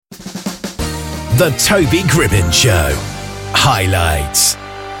The Toby Gribbin Show. Highlights.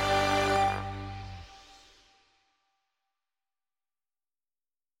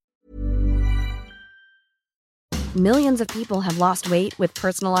 Millions of people have lost weight with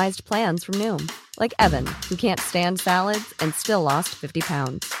personalized plans from Noom. Like Evan, who can't stand salads and still lost 50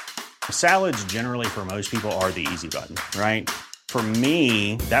 pounds. Salads generally for most people are the easy button, right? For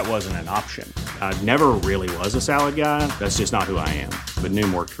me, that wasn't an option. I never really was a salad guy. That's just not who I am. But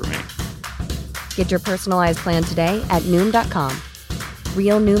Noom worked for me. Get your personalized plan today at Noom.com.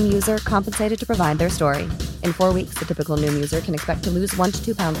 Real Noom user compensated to provide their story. In 4 weeks, the typical Noom user can expect to lose 1 to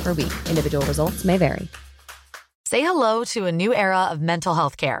 2 pounds per week. Individual results may vary. Say hello to a new era of mental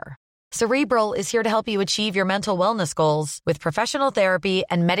health care. Cerebral is here to help you achieve your mental wellness goals with professional therapy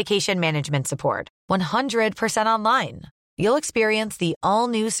and medication management support. 100% online. You'll experience the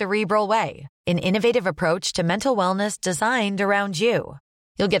all-new Cerebral Way, an innovative approach to mental wellness designed around you.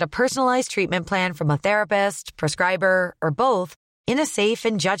 You'll get a personalized treatment plan from a therapist, prescriber, or both in a safe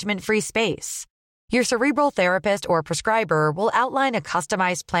and judgment-free space. Your Cerebral therapist or prescriber will outline a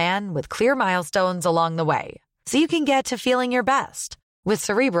customized plan with clear milestones along the way, so you can get to feeling your best. With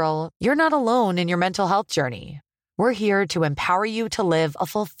Cerebral, you're not alone in your mental health journey. We're here to empower you to live a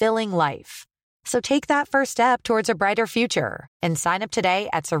fulfilling life. So take that first step towards a brighter future and sign up today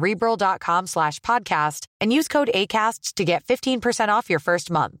at Cerebral.com/podcast and use code ACAST to get 15% off your first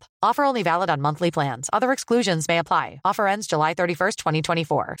month. Offer only valid on monthly plans. Other exclusions may apply. Offer ends July 31st,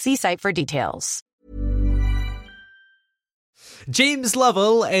 2024. See site for details. James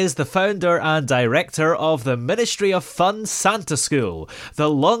Lovell is the founder and director of the Ministry of Fun Santa School, the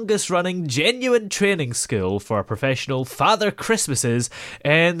longest-running genuine training school for professional Father Christmases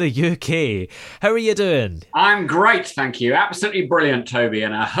in the UK. How are you doing? I'm great, thank you. Absolutely brilliant, Toby.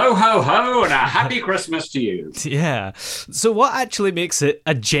 And a ho-ho-ho and a happy Christmas to you. Yeah. So what actually makes it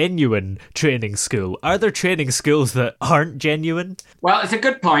a genuine training school? Are there training schools that aren't genuine? Well, it's a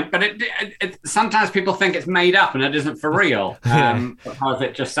good point, but sometimes people think it's made up and it isn't for real. Because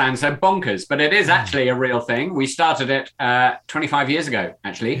it just sounds so bonkers, but it is actually a real thing. We started it 25 years ago,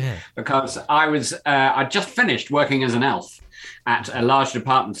 actually, because I'd just finished working as an elf at a large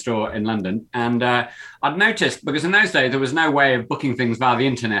department store in London. And I'd noticed, because in those days, there was no way of booking things via the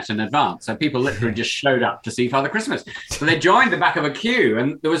internet in advance. So people literally just showed up to see Father Christmas. So they joined the back of a queue.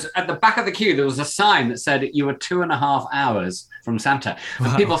 And there was, at the back of the queue, there was a sign that said you were 2.5 hours from Santa.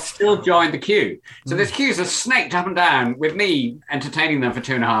 And people still joined the queue. So this queues are snaked up and down with me entertaining them for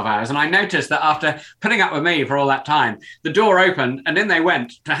 2.5 hours. And I noticed that after putting up with me for all that time, the door opened and in they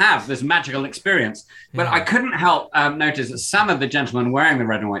went to have this magical experience. But I couldn't help notice that some of the gentlemen wearing the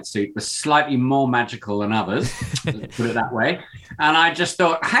red and white suit were slightly more magical than others, let's put it that way. And I just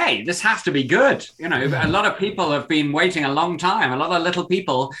thought, hey, this has to be good. You know, a lot of people have been waiting a long time. A lot of little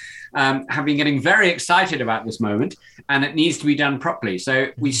people have been getting very excited about this moment, and it needs to be done properly. So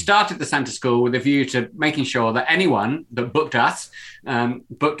we started the Santa School with a view to making sure that anyone that booked us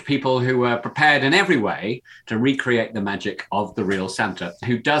booked people who were prepared in every way to recreate the magic of the real Santa,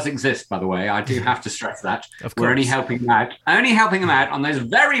 who does exist, by the way. I do have to stress that. We're only helping him out on those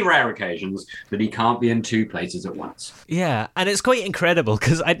very rare occasions that he can't be in two places at once. Yeah, and it's quite incredible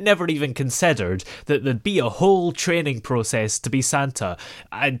because I'd never even considered that there'd be a whole training process to be Santa.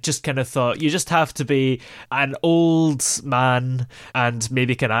 I just kind of thought you just have to be an old man and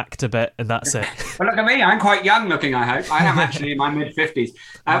maybe can act a bit, and that's it. Well, look at me. I'm quite young looking, I hope. I am actually in my mid-50s.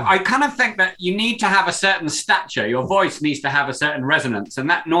 I kind of think that you need to have a certain stature. Your voice needs to have a certain resonance, and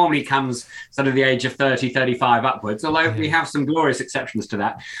that normally comes sort of the age of 30, 35 upwards, although we have some glorious exceptions to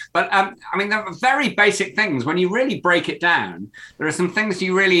that. But, I mean, there are very basic things. When you really break it down, there are some things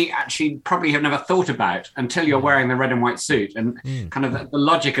you really actually probably have never thought about until you're wearing the red and white suit, and kind of the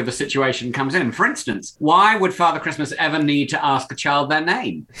logic of the situation comes in. For instance, why would Father Christmas ever need to ask a child their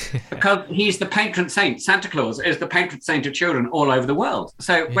name? Because he's the patron saint. Santa Claus is the patron saint of children all over the world.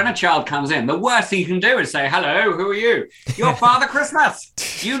 So when a child comes in, the worst thing you can do is say, hello, who are you? You're Father Christmas.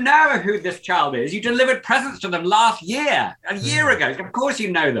 You know who this child is. You delivered presents to them last year, a year ago. Of course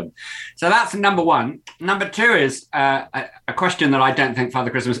you know them. So that's number one. Number two is a question that I don't think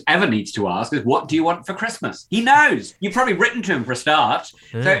Father Christmas ever needs to ask is, what do you want for Christmas? He knows. You've probably written to him for a start.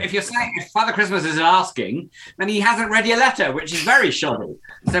 So if you're saying, if Father Christmas is asking, then he hasn't read your letter, which is very shoddy.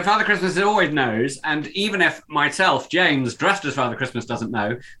 So Father Christmas always knows. And even if myself, James, dressed as Father Christmas doesn't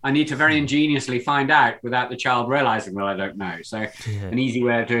know, I need to very ingeniously find out without the child realizing that I don't know. So an easy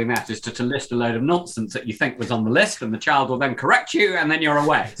way of doing that is to list a load of nonsense that you think was on the list, and the child will then correct you, and then you're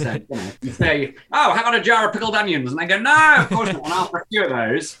away. So you say, oh, how about a jar of pickled onions? And they go, no, of course not. And after a few of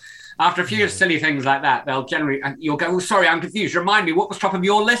those, After a few silly things like that, they'll generally, you'll go, oh, sorry, I'm confused. Remind me, what was top of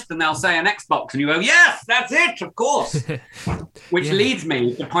your list? And they'll say an Xbox. And you go, yes, that's it, of course. Which leads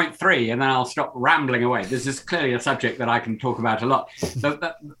me to point 3, and then I'll stop rambling away. This is clearly a subject that I can talk about a lot.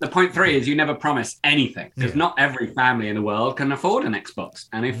 The point 3 is you never promise anything, because not every family in the world can afford an Xbox.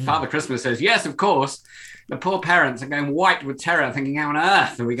 And if Father Christmas says, yes, of course, the poor parents are going white with terror, thinking, how on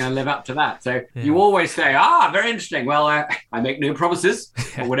earth are we going to live up to that? So you always say, very interesting. Well, I make no promises,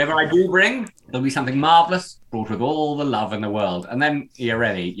 but whatever I do bring, there'll be something marvellous, brought with all the love in the world. And then you're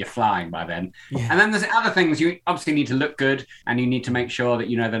ready. You're flying by then. Yeah. And then there's other things. You obviously need to look good, and you need to make sure that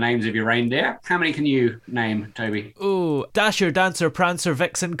you know the names of your reindeer. How many can you name, Toby? Oh, Dasher, Dancer, Prancer,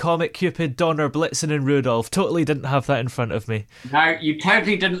 Vixen, Comet, Cupid, Donner, Blitzen and Rudolph. Totally didn't have that in front of me. No, you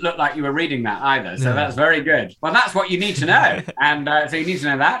totally didn't look like you were reading that either. So that's very good. Well, that's what you need to know. And so you need to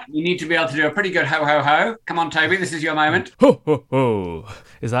know that. You need to be able to do a pretty good ho, ho, ho. Come on, Toby, this is your moment. Ho, ho, ho.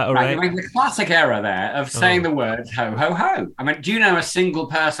 Is that all right? You're making the classic error there of saying the words ho, ho, ho. I mean, do you know a single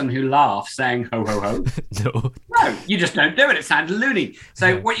person who laughs saying ho, ho, ho? No. No, you just don't do it. It sounds loony.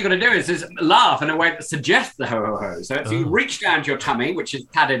 So what you've got to do is laugh in a way that suggests the ho, ho, ho. So you reach down to your tummy, which is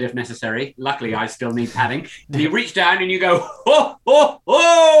padded if necessary. Luckily, I still need padding. And you reach down and you go, ho, ho,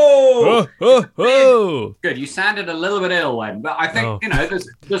 ho! Ho, ho, ho! Good. You sounded a little bit ill then, but I think,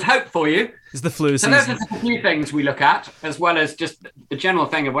 there's hope for you. It's the flu so season. Those are just a few things we look at, as well as just the general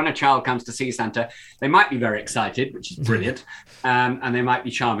thing of when a child comes to see Santa, they might be very excited, which is brilliant, and they might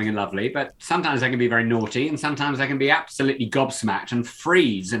be charming and lovely, but sometimes they can be very naughty, and sometimes they can be absolutely gobsmacked and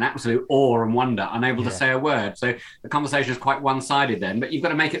freeze in absolute awe and wonder, unable to say a word. So the conversation is quite one-sided then, but you've got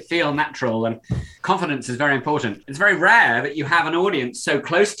to make it feel natural, and confidence is very important. It's very rare that you have an audience so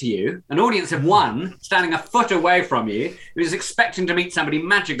close to you, an audience of one standing a foot away from you, who's expecting to meet somebody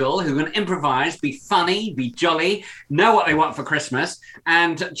magical who can improvise, be funny, be jolly, know what they want for Christmas,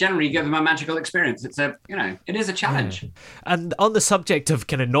 and generally give them a magical experience. It's it is a challenge. And on the subject of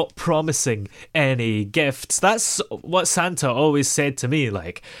kind of not promising any gifts, that's what Santa always said to me,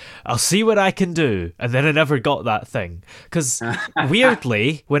 like, I'll see what I can do, and then I never got that thing. Because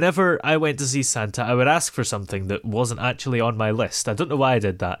weirdly, whenever I went to see Santa, I would ask for something that wasn't actually on my list. I don't know why I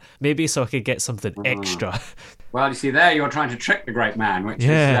did that. Maybe so I could get something extra. Well, you see, there you're trying to trick the great man, which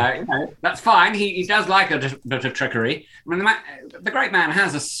is, that's fine. He does like a bit of trickery. I mean, the great man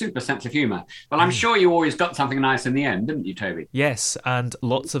has a super sense of humour. Well, I'm sure you always got something nice in the end, didn't you, Toby? Yes, and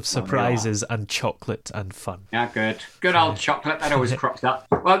lots of surprises and chocolate and fun. Yeah, good. Good old chocolate. That always crops up.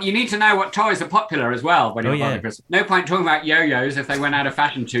 Well, you need to know what toys are popular as well when you're Father Christmas. No point talking about yo-yos if they went out of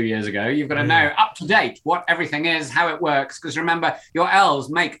fashion 2 years ago. You've got to know up to date what everything is, how it works, because remember, your elves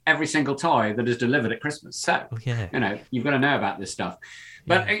make every single toy that is delivered at Christmas. So, you've got to know about this stuff.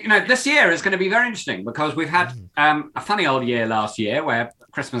 But, this year is going to be very interesting because we've had a funny old year last year where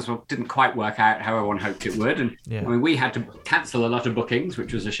Christmas didn't quite work out how everyone hoped it would. And I mean, we had to cancel a lot of bookings,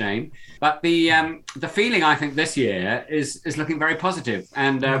 which was a shame. But the feeling, I think, this year is looking very positive.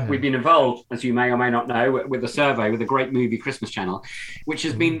 And we've been involved, as you may or may not know, with a survey with the Great Movie Christmas Channel, which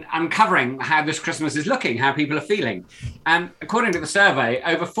has been uncovering how this Christmas is looking, how people are feeling. And according to the survey,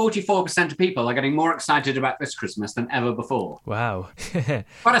 over 44% of people are getting more excited about this Christmas than ever before. Wow.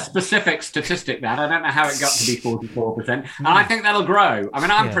 Quite a specific statistic, that. I don't know how it got to be 44%. And I think that'll grow. I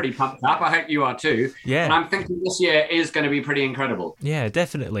mean, I'm pretty pumped up. I hope you are too. Yeah. And I'm thinking this year is going to be pretty incredible. Yeah,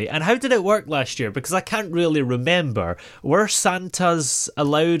 definitely. And how did it work last year? Because I can't really remember. Were Santas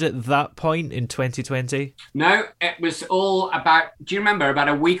allowed at that point in 2020? No, it was all about, do you remember, about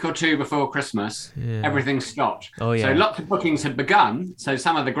a week or two before Christmas, everything stopped. Oh, yeah. So lots of bookings had begun. So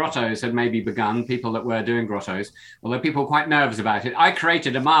some of the grottos had maybe begun, people that were doing grottos, although people were quite nervous about it. I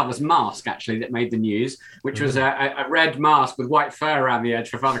created a marvellous mask, actually, that made the news, which was a red mask with white fur around the edge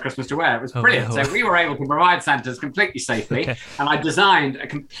for Father Christmas to wear. It was brilliant. No. So we were able to provide Santas completely safely. And I designed a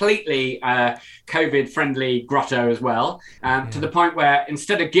completely COVID-friendly grotto as well, to the point where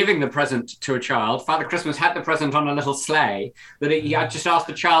instead of giving the present to a child, Father Christmas had the present on a little sleigh that he had just asked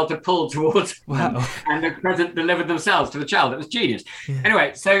the child to pull towards them, and the present delivered themselves to the child. It was genius.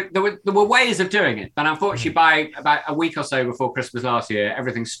 Anyway, so there were ways of doing it, but unfortunately by about a week or so before Christmas last year,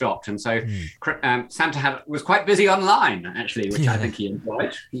 everything stopped. And so Santa was quite busy online, actually, which I think he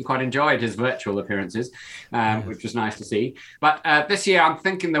enjoyed. He quite enjoyed his virtual appearances, which was nice to see. But this year, I'm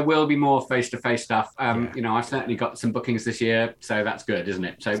thinking there will be more face-to-face stuff. I've certainly got some bookings this year, so that's good, isn't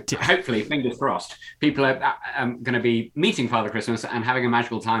it? So hopefully, fingers crossed, people are going to be meeting Father Christmas and having a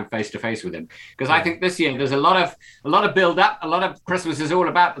magical time face-to-face with him. Because I think this year there's a lot of build-up. A lot of Christmas is all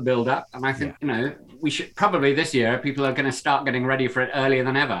about the build-up, and I think we should probably this year people are going to start getting ready for it earlier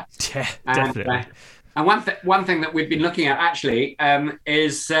than ever. Yeah, definitely. And one thing that we've been looking at actually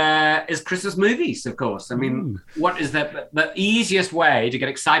is Christmas movies, of course. I mean, what is the easiest way to get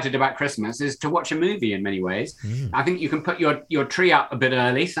excited about Christmas is to watch a movie in many ways. I think you can put your tree up a bit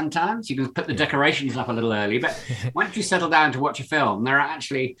early sometimes. You can put the decorations up a little early. But once you settle down to watch a film, there are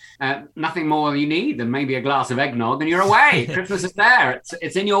actually nothing more you need than maybe a glass of eggnog and you're away. Christmas is there.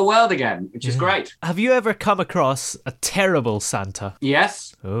 It's in your world again, which is great. Have you ever come across a terrible Santa?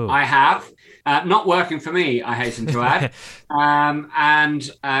 Yes, I have. Not working for me, I hasten to add.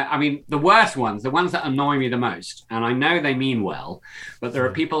 I mean, the worst ones, the ones that annoy me the most, and I know they mean well, but there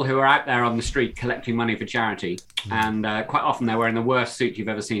are people who are out there on the street collecting money for charity, and quite often they're wearing the worst suit you've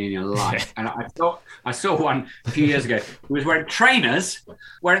ever seen in your life. And I saw one a few years ago who was wearing trainers,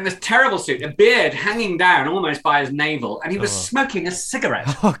 wearing this terrible suit, a beard hanging down almost by his navel, and he was smoking a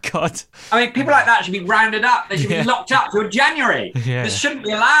cigarette. Oh, God. I mean, people like that should be rounded up. They should be locked up till January. This shouldn't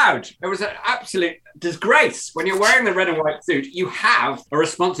be allowed. It was an absolute disgrace. When you're wearing the red and white suit, you have a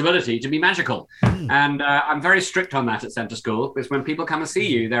responsibility to be magical. And I'm very strict on that at Centre School, because when people come and see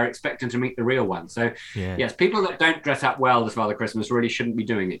you, they're expecting to meet the real one. So yes, people that don't dress up well this Father Christmas really shouldn't be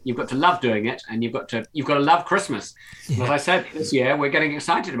doing it. You've got to love doing it, and you've got to love Christmas. As I said, this year we're getting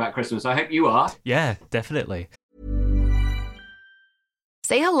excited about Christmas. I hope you are. Yeah, definitely.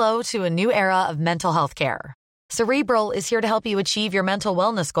 Say hello to a new era of mental health care. Cerebral is here to help you achieve your mental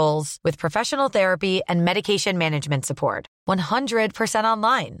wellness goals with professional therapy and medication management support. 100%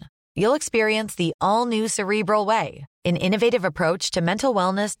 online. You'll experience the all-new Cerebral Way, an innovative approach to mental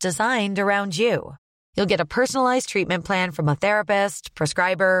wellness designed around you. You'll get a personalized treatment plan from a therapist,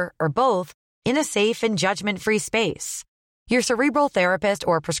 prescriber, or both in a safe and judgment-free space. Your Cerebral therapist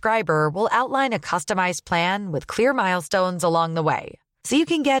or prescriber will outline a customized plan with clear milestones along the way, so you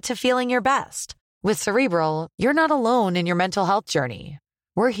can get to feeling your best. With Cerebral, you're not alone in your mental health journey.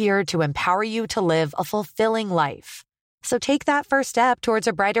 We're here to empower you to live a fulfilling life. So take that first step towards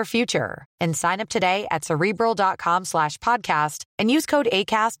a brighter future and sign up today at Cerebral.com/podcast and use code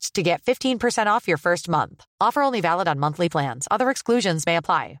ACAST to get 15% off your first month. Offer only valid on monthly plans. Other exclusions may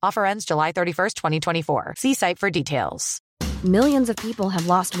apply. Offer ends July 31st, 2024. See site for details. Millions of people have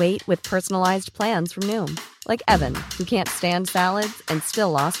lost weight with personalized plans from Noom. Like Evan, who can't stand salads and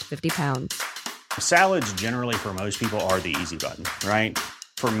still lost 50 pounds. Salads generally for most people are the easy button, right?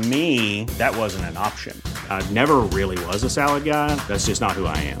 For me, that wasn't an option. I never really was a salad guy. That's just not who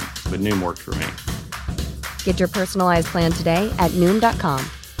I am. But Noom worked for me. Get your personalized plan today at Noom.com.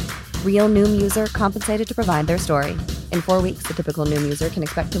 Real Noom user compensated to provide their story. In 4 weeks, the typical Noom user can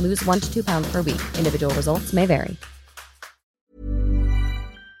expect to lose 1 to 2 pounds per week. Individual results may vary.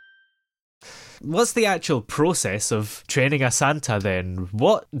 What's the actual process of training a Santa then?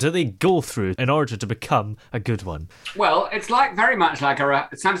 What do they go through in order to become a good one? Well, it's very much like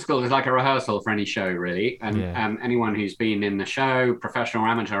Santa School is like a rehearsal for any show, really. And anyone who's been in the show, professional or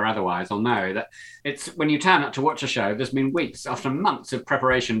amateur or otherwise, will know that it's when you turn up to watch a show, there's been weeks, often months of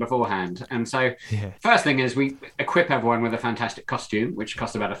preparation beforehand. And so first thing is we equip everyone with a fantastic costume, which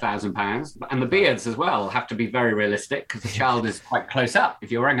costs about £1,000. And the beards as well have to be very realistic because the child is quite close up.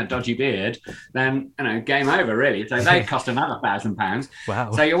 If you're wearing a dodgy beard, then, game over, really. So they cost another £1,000.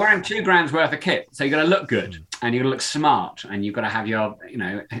 Wow. So you're wearing £2,000 worth of kit. So you've got to look good and you've got to look smart and you've got to have your,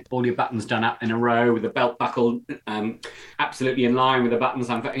 all your buttons done up in a row with the belt buckled absolutely in line with the buttons.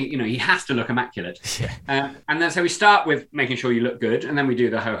 He has to look immaculate. And then so we start with making sure you look good, and then we do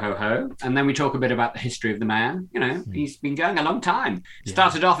the ho ho ho, and then we talk a bit about the history of the man. He's been going a long time.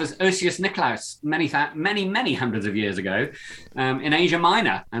 Started off as Ursius Nicolaus many hundreds of years ago in Asia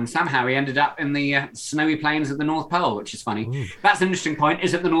Minor, and somehow he ended up in the snowy plains of the North Pole, which is funny. Ooh. That's an interesting point.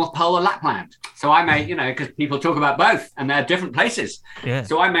 Is it the North Pole or Lapland? So I made, because people talk about both and they're different places. Yeah.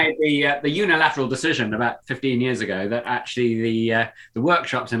 So I made the unilateral decision about 15 years ago that actually the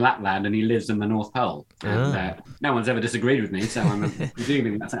workshop's in Lapland and he lives in the North Pole. And no one's ever disagreed with me, so I'm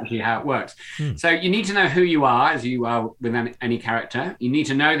presuming that's actually how it works. So you need to know who you are, as you are with any character. You need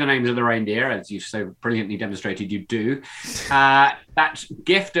to know the names of the reindeer, as you've so brilliantly demonstrated you do. That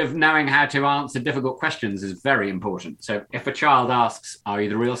gift of knowing how to answer difficult questions is very important. So if a child asks, are you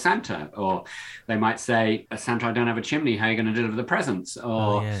the real Santa? Or they might say, Santa, I don't have a chimney. How are you going to deliver the presents?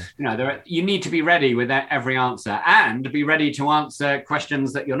 Or, you need to be ready with every answer and be ready to answer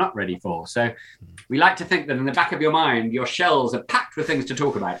questions that you're not ready for. So we like to think that in the back of your mind, your shells are packed with things to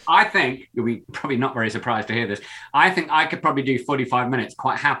talk about. I think, you'll be probably not very surprised to hear this, I think I could probably do 45 minutes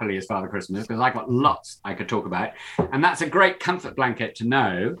quite happily as Father Christmas because I've got lots I could talk about. And that's a great comfort blanket to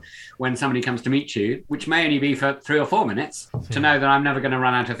know when somebody comes to meet you, which may only be for 3 or 4 minutes, to know that I'm never going to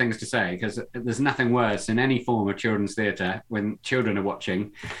run out of things to say, because there's nothing worse in any form of children's theatre when children are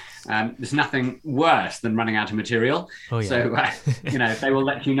watching There's nothing worse than running out of material. Oh, yeah. So, they will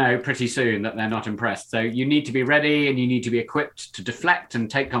let you know pretty soon that they're not impressed. So you need to be ready and you need to be equipped to deflect and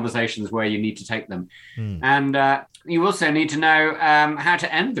take conversations where you need to take them. And you also need to know how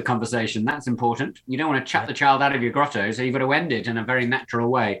to end the conversation. That's important. You don't want to chuck the child out of your grotto, so you've got to end it in a very natural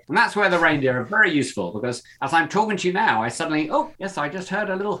way. And that's where the reindeer are very useful, because as I'm talking to you now, I suddenly, oh, yes, I just heard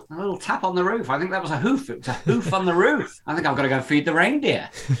a little tap on the roof. I think that was a hoof. It was a hoof on the roof. I think I've got to go feed the reindeer.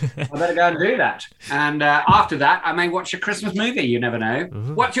 I better go and do that. And after that, I may watch a Christmas movie. You never know.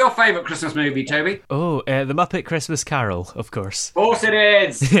 Mm-hmm. What's your favourite Christmas movie, Toby? Oh, The Muppet Christmas Carol, of course. Of course it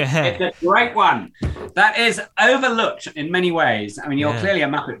is. Yeah. It's a great one. That is overlooked in many ways. I mean, you're clearly a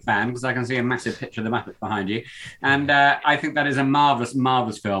Muppet fan, because I can see a massive picture of the Muppet behind you. And I think that is a marvellous,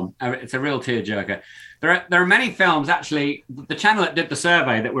 marvellous film. It's a real tearjerker. There are many films, actually. The channel that did the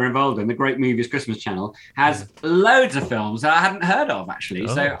survey that we're involved in, the Great Movies Christmas channel, has loads of films that I hadn't heard of, actually.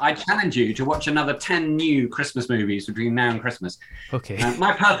 Oh. So I challenge you to watch another 10 new Christmas movies between now and Christmas. Okay.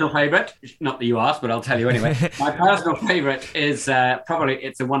 My personal favourite, not that you asked, but I'll tell you anyway. My personal favourite is probably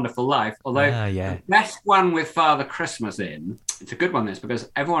It's a Wonderful Life. Although the best one with Father Christmas in, it's a good one, this, because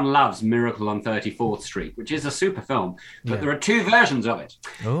everyone loves Miracle on 34th Street, which is a super film. But there are two versions of it.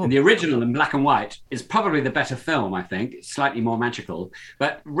 Oh. And the original in black and white is probably the better film, I think. It's slightly more magical.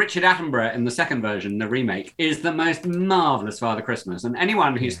 But Richard Attenborough in the second version, the remake, is the most marvellous Father Christmas. And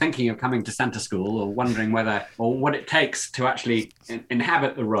anyone who's thinking of coming to Santa School or wondering whether or what it takes to actually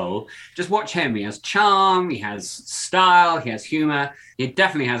inhabit the role, just watch him. He has charm, he has style, he has humour. He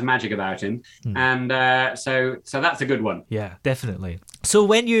definitely has magic about him. And so that's a good one. Yeah, definitely. So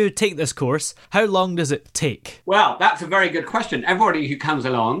when you take this course, how long does it take? Well, that's a very good question. Everybody who comes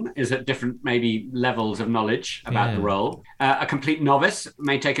along is at different maybe levels of knowledge about the role. A complete novice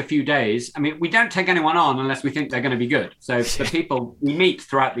may take a few days. I mean, we don't take anyone on unless we think they're going to be good. So the people we meet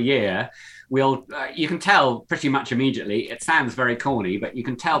throughout the year, you can tell pretty much immediately. It sounds very corny, but you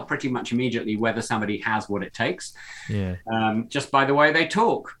can tell pretty much immediately whether somebody has what it takes. Yeah. Just by the way they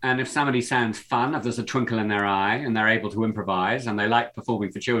talk. And if somebody sounds fun, if there's a twinkle in their eye and they're able to improvise and they like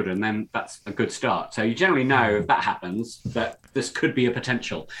performing for children, then that's a good start. So you generally know if that happens that this could be a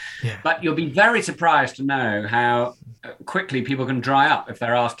potential. Yeah. But you'll be very surprised to know how quickly people can dry up if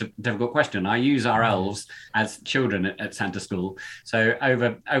they're asked a difficult question. I use our elves as children at Santa School. So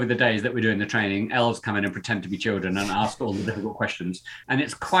over the days that we're doing the training, elves come in and pretend to be children and ask all the difficult questions. And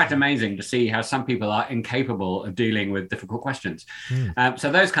it's quite amazing to see how some people are incapable of dealing with difficult questions.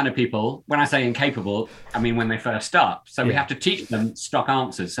 So those kind of people, when I say incapable, I mean when they first start. So we have to teach them stock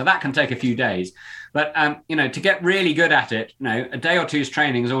answers. So that can take a few days. But, to get really good at it, a day or two's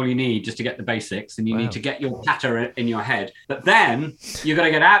training is all you need just to get the basics, and you need to get your patter in your head. But then you've got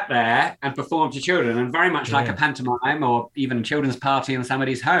to get out there and perform to children, and very much like a pantomime or even a children's party in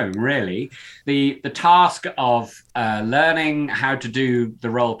somebody's home, really. The task of learning how to do the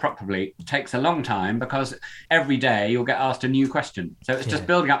role properly takes a long time, because every day you'll get asked a new question. So it's just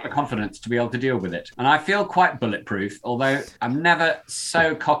building up the confidence to be able to deal with it. And I feel quite bulletproof, although I'm never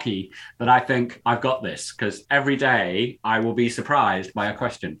so cocky that I think I've got this, because every day I will be surprised by a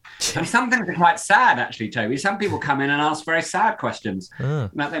question. And some things are quite sad, actually, Toby. Some people come in and ask very sad questions.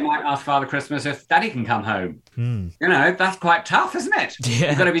 That they might ask Father Christmas if Daddy can come home. That's quite tough, isn't it? Yeah.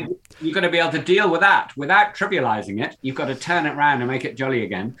 You've got to be able to deal with that without trivializing it. You've got to turn it around and make it jolly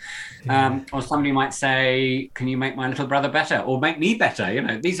again. Or somebody might say, can you make my little brother better, or make me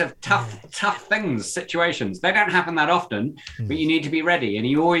better? These are tough things, situations. They don't happen that often, but you need to be ready. And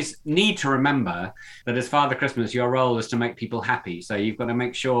you always need to remember that as Father Christmas, your role is to make people happy. So you've got to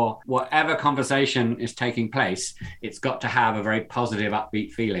make sure whatever conversation is taking place, it's got to have a very positive,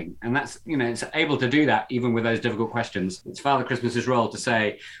 upbeat feeling. And that's, it's able to do that even with those difficult questions. It's Father Christmas's role to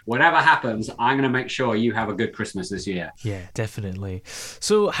say, whatever happens, I'm going to make sure you have a good Christmas this year. Yeah, definitely.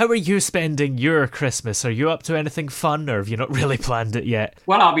 So how are you spending your Christmas? Are you up to anything fun, or have you not really planned it yet?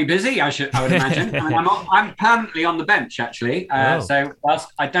 Well, I'll be busy, I would imagine. I'm permanently on the bench, actually. So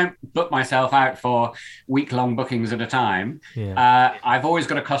whilst I don't book myself out for week-long bookings at a time, I've always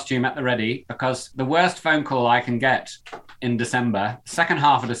got a costume at the ready, because the worst phone call I can get in December, second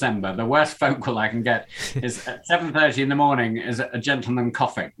half of December, the worst phone call I can get is at 7:30 in the morning is a gentleman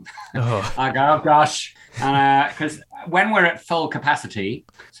coughing. I go, oh gosh. Because when we're at full capacity,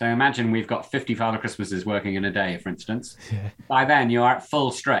 so imagine we've got 50 Father Christmases working in a day, for instance, by then you're at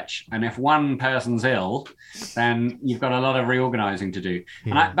full stretch. And if one person's ill, then you've got a lot of reorganizing to do.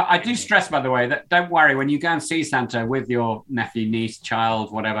 But I do stress, by the way, that don't worry, when you go and see Santa with your nephew, niece,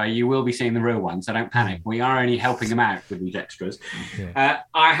 child, whatever, you will be seeing the real one. So don't panic. We are only helping them out with these extras.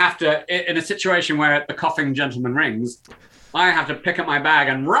 I have to, in a situation where the coughing gentleman rings, I have to pick up my bag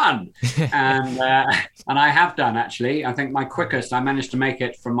and run. And I have done, actually. I think my quickest, I managed to make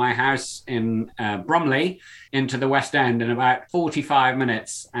it from my house in Bromley into the West End in about 45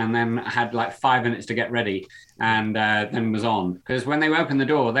 minutes, and then had like 5 minutes to get ready, and then was on. Because when they open the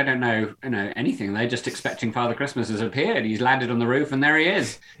door, they don't know anything. They're just expecting Father Christmas has appeared. He's landed on the roof, and there he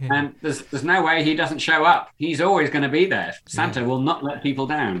is. Yeah. And there's no way he doesn't show up. He's always going to be there. Santa will not let people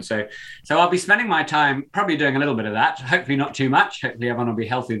down. So I'll be spending my time probably doing a little bit of that. Hopefully not too much. Hopefully everyone will be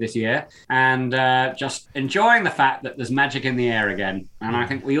healthy this year, and just enjoying the fact that there's magic in the air again. And I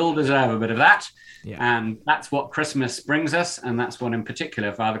think we all deserve a bit of that. Yeah. And that's what Christmas brings us, and that's what in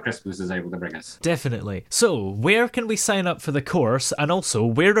particular Father Christmas is able to bring us. Definitely. So, where can we sign up for the course, and also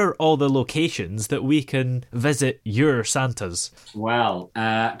where are all the locations that we can visit your Santas? Well,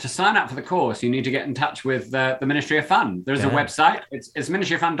 to sign up for the course, you need to get in touch with the Ministry of Fun. There's a website. It's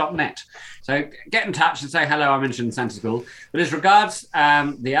ministryoffun.net. So get in touch and say, hello, I'm interested in Santa School. But as regards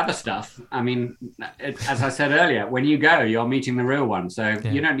the other stuff, I mean, as I said earlier, when you go, you're meeting the real one. So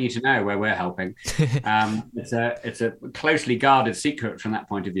you don't need to know where we're helping. It's a closely guarded secret from that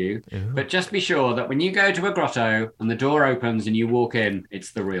point of view. Ooh. But just be sure that when you go to a grotto and the door opens and you walk in,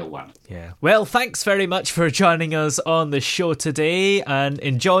 it's the real one. Yeah. Well, thanks very much for joining us on the show today, and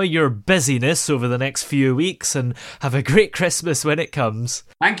enjoy your busyness over the next few weeks, and have a great Christmas when it comes.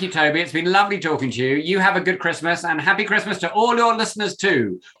 Thank you, Toby. It's been lovely talking to you. You have a good Christmas, and happy Christmas to all your listeners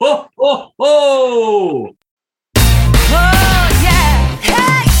too. Ho, ho, ho! Oh, yeah.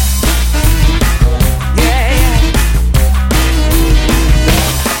 Hey!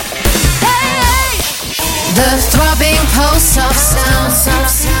 The throbbing pulse of sound.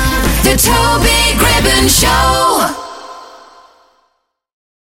 The Toby Gribbon Show.